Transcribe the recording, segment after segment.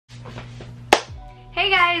Hey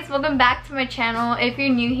guys, welcome back to my channel. If you're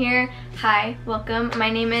new here, hi, welcome. My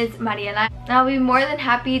name is Mariela. I'll be more than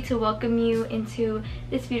happy to welcome you into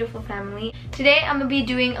this beautiful family. Today I'm gonna be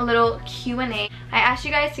doing a little Q&A. I asked you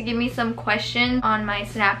guys to give me some questions on my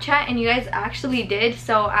Snapchat and you guys actually did,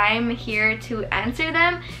 so I'm here to answer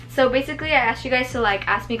them. So basically I asked you guys to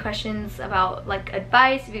ask me questions about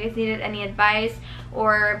advice, if you guys needed any advice,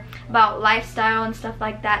 or about lifestyle and stuff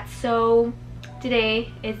like that. So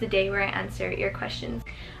today is the day where I answer your questions.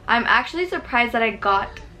 I'm actually surprised that I got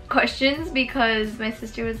questions because my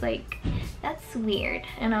sister was like, that's weird,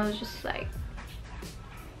 and I was just like,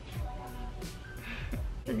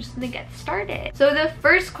 I'm just gonna get started. So the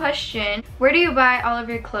first question, where do you buy all of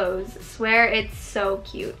your clothes? Swear it's so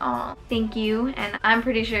cute. Aw, thank you, and I'm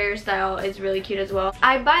pretty sure your style is really cute as well.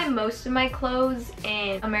 I buy most of my clothes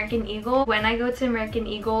in American Eagle. When I go to American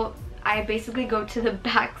Eagle, I basically go to the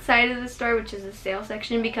back side of the store, which is the sale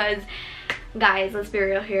section, because guys, let's be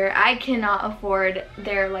real here, I cannot afford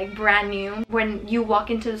their brand new. When you walk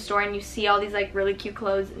into the store and you see all these really cute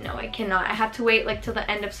clothes, no, I cannot. I have to wait till the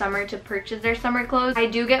end of summer to purchase their summer clothes. I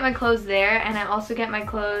do get my clothes there, and I also get my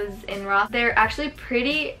clothes in Ross. They're actually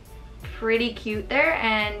pretty cute there,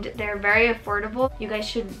 and they're very affordable. You guys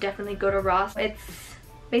should definitely go to Ross. It's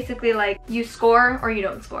basically you score or you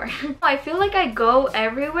don't score. I feel like I go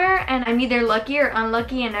everywhere and I'm either lucky or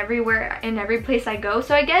unlucky in every place I go.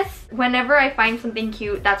 So I guess whenever I find something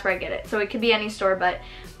cute, that's where I get it. So it could be any store, but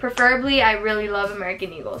preferably I really love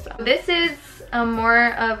American Eagle. So this is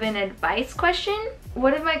more of an advice question.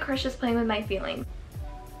 What if my crush is playing with my feelings?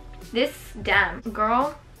 Damn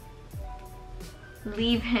girl,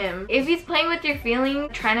 leave him. If he's playing with your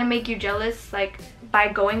feelings, trying to make you jealous by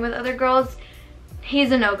going with other girls,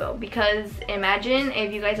 he's a no-go. Because imagine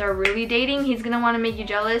if you guys are really dating, he's gonna want to make you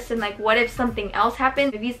jealous, and what if something else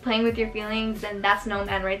happens? If he's playing with your feelings, then that's no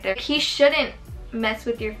man right there. He shouldn't mess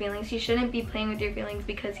with your feelings. He shouldn't be playing with your feelings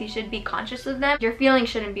because he should be conscious of them. Your feelings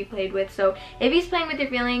shouldn't be played with. So if he's playing with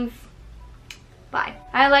your feelings, bye.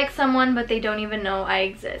 I like someone but they don't even know I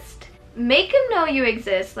exist. Make him know you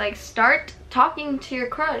exist. Start talking to your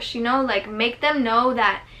crush, make them know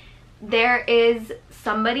that there is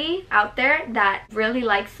somebody out there that really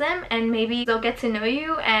likes them, and maybe they'll get to know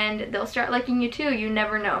you and they'll start liking you too. You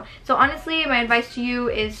never know. So honestly, my advice to you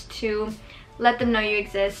is to let them know you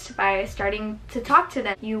exist by starting to talk to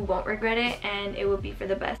them. You won't regret it, and it will be for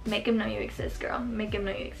the best. Make them know you exist, girl. Make them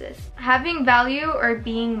know you exist. Having value or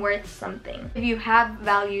being worth something? If you have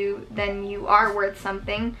value, then you are worth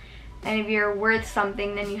something, and if you're worth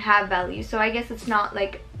something, then you have value. So I guess it's not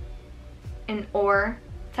an or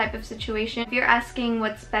type of situation. If you're asking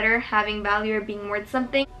what's better, having value or being worth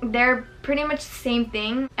something, they're pretty much the same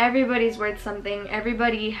thing. Everybody's worth something.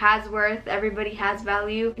 Everybody has worth. Everybody has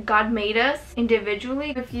value. God made us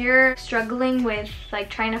individually. If you're struggling with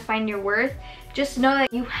trying to find your worth, just know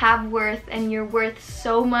that you have worth, and you're worth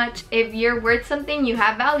so much. If you're worth something, you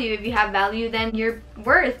have value. If you have value, then you're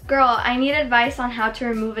worth. Girl, I need advice on how to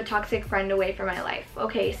remove a toxic friend away from my life.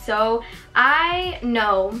 Okay, so I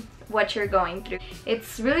know what you're going through.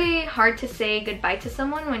 It's really hard to say goodbye to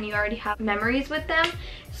someone when you already have memories with them.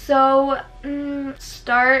 So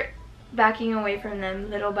start backing away from them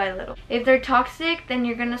little by little. If they're toxic, then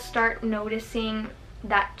you're gonna start noticing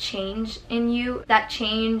that change in you, that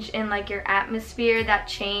change in your atmosphere, that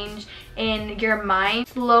change in your mind.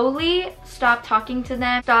 Slowly stop talking to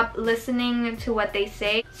them, stop listening to what they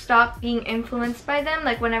say, stop being influenced by them.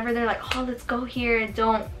 Whenever they're oh, let's go here,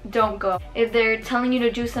 don't go. If they're telling you to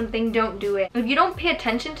do something, don't do it. If you don't pay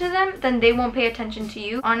attention to them, then they won't pay attention to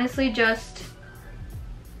you. Honestly, just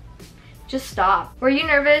stop. Were you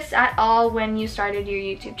nervous at all when you started your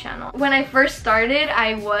YouTube channel? When I first started,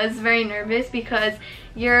 I was very nervous because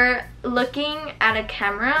you're looking at a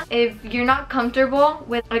camera. If you're not comfortable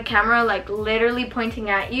with a camera literally pointing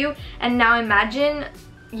at you, and now imagine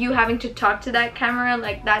you having to talk to that camera,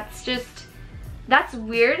 that's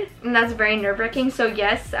weird, and that's very nerve-wracking. So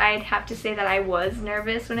yes, I'd have to say that I was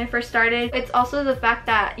nervous when I first started. It's also the fact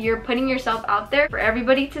that you're putting yourself out there for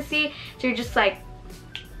everybody to see, so you're just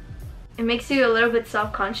it makes you a little bit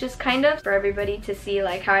self-conscious, kind of, for everybody to see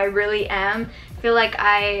how I really am. I feel like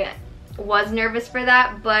I was nervous for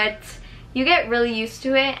that, but you get really used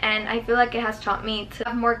to it, and I feel like it has taught me to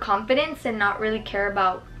have more confidence and not really care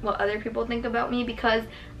about what other people think about me, because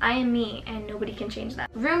I am me and nobody can change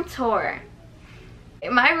that. Room tour.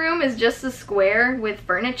 My room is just a square with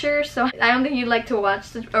furniture, so I don't think you'd like to watch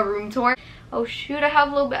a room tour. Oh shoot, I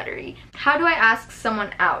have low battery. How do I ask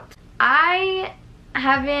someone out? I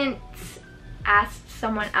haven't asked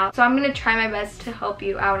someone out. So I'm gonna try my best to help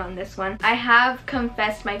you out on this one. I have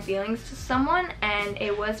confessed my feelings to someone and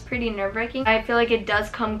it was pretty nerve-wracking. I feel like it does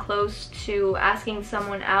come close to asking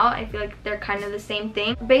someone out. I feel like they're kind of the same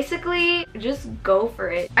thing. Basically, just go for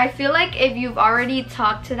it. I feel like if you've already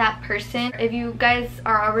talked to that person, if you guys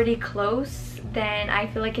are already close, then I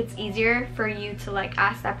feel like it's easier for you to like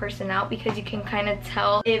ask that person out, because you can kind of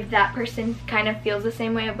tell if that person kind of feels the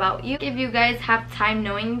same way about you. If you guys have time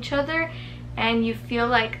knowing each other and you feel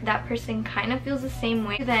like that person kind of feels the same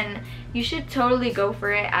way, then you should totally go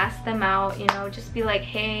for it. Ask them out, you know, just be like,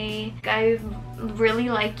 hey, I really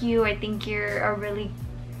like you. I think you're a really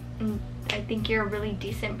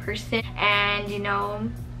decent person, and you know,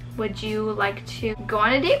 would you like to go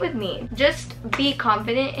on a date with me? Just be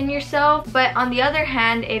confident in yourself. But on the other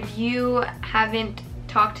hand, if you haven't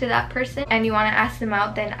talked to that person and you want to ask them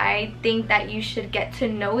out, then I think that you should get to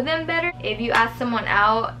know them better. If you ask someone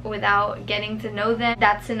out without getting to know them,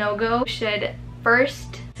 that's a no-go. You should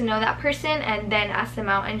first to know that person and then ask them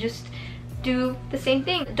out, and just do the same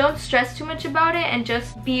thing. Don't stress too much about it and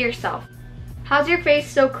just be yourself. How's your face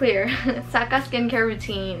so clear? Saka skincare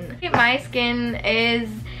routine. My skin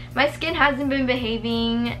hasn't been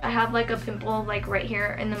behaving. I have like a pimple like right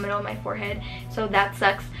here in the middle of my forehead, so that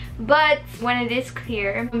sucks. But when it is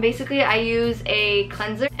clear, basically I use a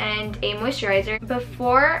cleanser and a moisturizer.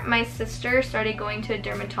 Before my sister started going to a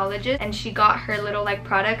dermatologist and she got her little like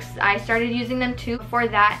products, I started using them too. Before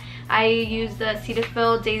that, I used the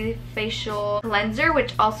Cetaphil Daily Facial Cleanser,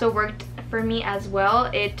 which also worked for me as well.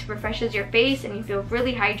 It refreshes your face and you feel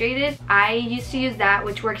really hydrated. I used to use that,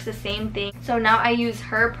 which works the same thing. So now I use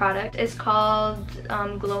her product. It's called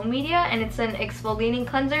Glow Media, and it's an exfoliating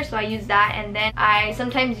cleanser, so I use that. And then I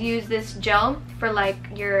sometimes use this gel for like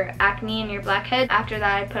your acne and your blackhead. After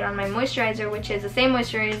that, I put on my moisturizer, which is the same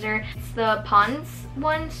moisturizer. It's the Pond's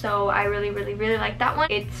one, so I really like that one.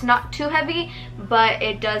 It's not too heavy, but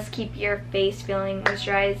it does keep your face feeling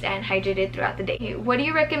moisturized and hydrated throughout the day. Okay, what do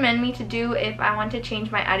you recommend me to do if I want to change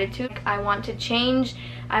my attitude? I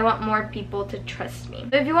want more people to trust me.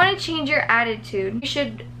 If you want to change your attitude, you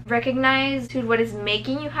should recognize what is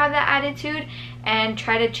making you have that attitude and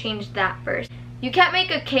try to change that first. You can't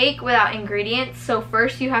make a cake without ingredients, so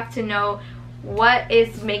first you have to know what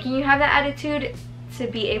is making you have that attitude to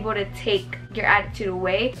be able to take your attitude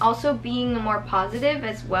away. Also, being more positive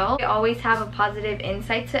as well. You always have a positive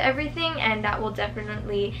insight to everything, and that will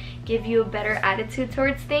definitely give you a better attitude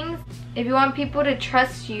towards things. If you want people to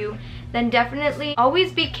trust you, then definitely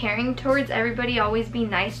always be caring towards everybody, always be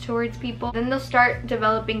nice towards people. Then they'll start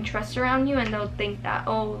developing trust around you, and they'll think that,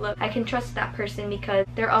 oh look, I can trust that person because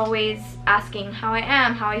they're always asking how I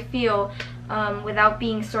am, how I feel, without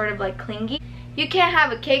being sort of like clingy. You can't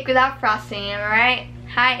have a cake without frosting, am I right?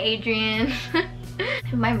 Hi, Adrian.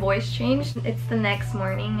 My voice changed. It's the next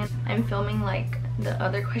morning and I'm filming like the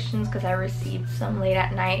other questions because I received some late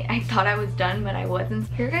at night. I thought I was done, but I wasn't.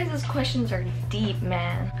 Your guys' questions are deep,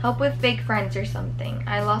 man. Help with fake friends or something.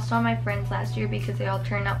 I lost all my friends last year because they all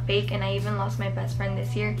turned out fake, and I even lost my best friend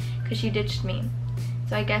this year because she ditched me.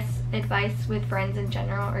 So I guess advice with friends in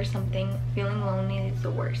general or something. Feeling lonely is the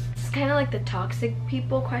worst. It's kind of like the toxic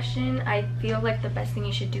people question. I feel like the best thing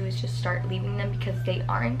you should do is just start leaving them because they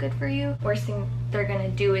aren't good for you. Worst thing they're gonna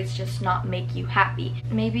do is just not make you happy.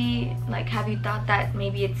 Maybe like, have you thought that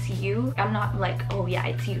maybe it's you? I'm not like, oh yeah,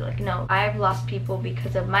 it's you. Like, no, I've lost people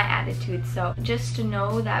because of my attitude. So just to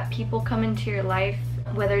know that people come into your life,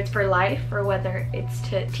 whether it's for life or whether it's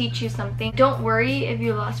to teach you something. Don't worry if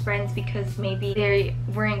you lost friends because maybe they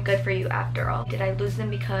weren't good for you after all. Did I lose them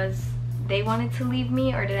because they wanted to leave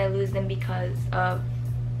me, or did I lose them because of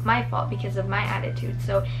my fault, because of my attitude?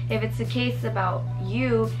 So if it's the case about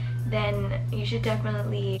you, then you should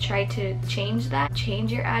definitely try to change that,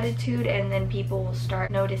 change your attitude, and then people will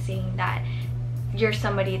start noticing that you're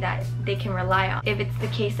somebody that they can rely on. If it's the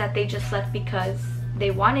case that they just left because they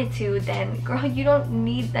wanted to, then girl, you don't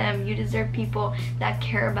need them. You deserve people that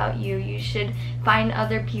care about you. You should find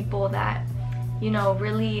other people that, you know,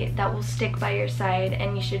 really that will stick by your side,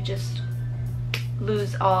 and you should just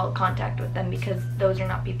lose all contact with them because those are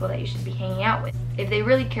not people that you should be hanging out with. If they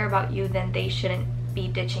really care about you, then they shouldn't be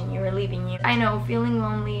ditching you or leaving you. I know feeling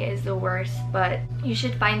lonely is the worst, but you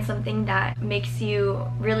should find something that makes you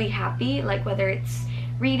really happy, like whether it's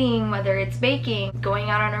reading, whether it's baking,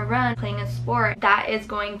 going out on a run, playing a sport. That is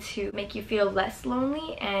going to make you feel less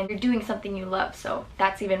lonely, and you're doing something you love, so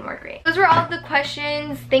that's even more great. Those were all the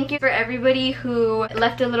questions. Thank you for everybody who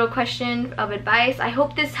left a little question of advice. I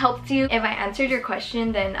hope this helped you. If I answered your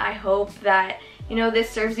question, then I hope that, you know, this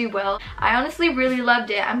serves you well. I honestly really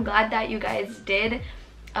loved it. I'm glad that you guys did.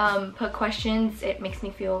 put questions. It makes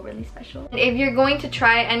me feel really special. If you're going to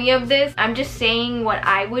try any of this, I'm just saying what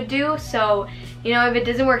I would do, so you know, if it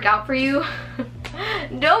doesn't work out for you,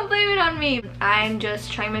 don't blame it on me. I'm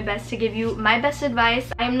just trying my best to give you my best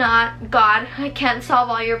advice. I'm not God. I can't solve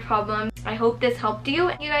all your problems. I hope this helped you.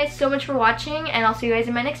 Thank you guys so much for watching, and I'll see you guys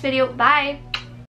in my next video. Bye!